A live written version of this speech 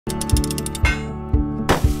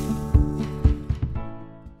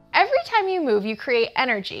time you move, you create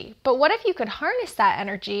energy, but what if you could harness that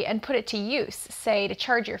energy and put it to use, say to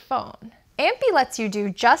charge your phone? AMPY lets you do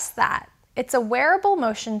just that. It's a wearable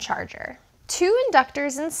motion charger. Two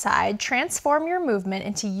inductors inside transform your movement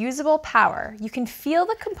into usable power. You can feel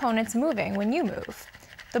the components moving when you move.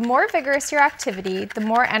 The more vigorous your activity, the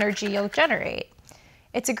more energy you'll generate.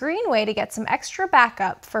 It's a green way to get some extra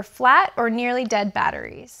backup for flat or nearly dead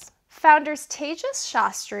batteries. Founders Tejas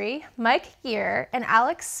Shastry, Mike Geier, and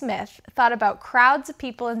Alex Smith thought about crowds of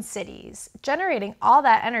people in cities, generating all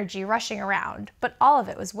that energy rushing around, but all of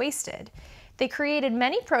it was wasted. They created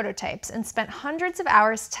many prototypes and spent hundreds of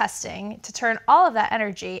hours testing to turn all of that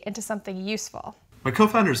energy into something useful. My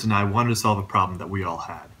co-founders and I wanted to solve a problem that we all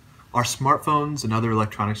had. Our smartphones and other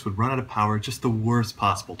electronics would run out of power at just the worst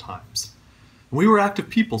possible times. And we were active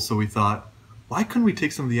people, so we thought, why couldn't we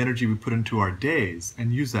take some of the energy we put into our days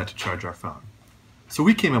and use that to charge our phone? So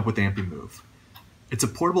we came up with AMPY Move. It's a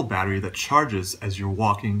portable battery that charges as you're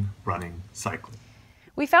walking, running, cycling.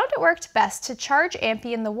 We found it worked best to charge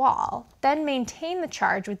AMPY in the wall, then maintain the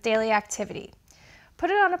charge with daily activity.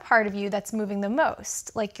 Put it on a part of you that's moving the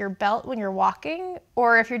most, like your belt when you're walking,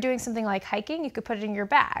 or if you're doing something like hiking, you could put it in your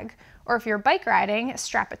bag, or if you're bike riding,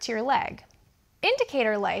 strap it to your leg.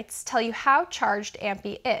 Indicator lights tell you how charged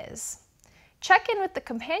AMPY is. Check in with the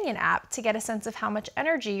companion app to get a sense of how much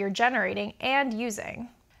energy you're generating and using.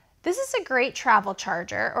 This is a great travel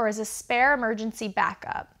charger or as a spare emergency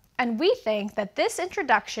backup. And we think that this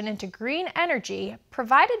introduction into green energy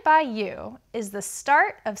provided by you is the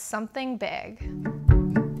start of something big.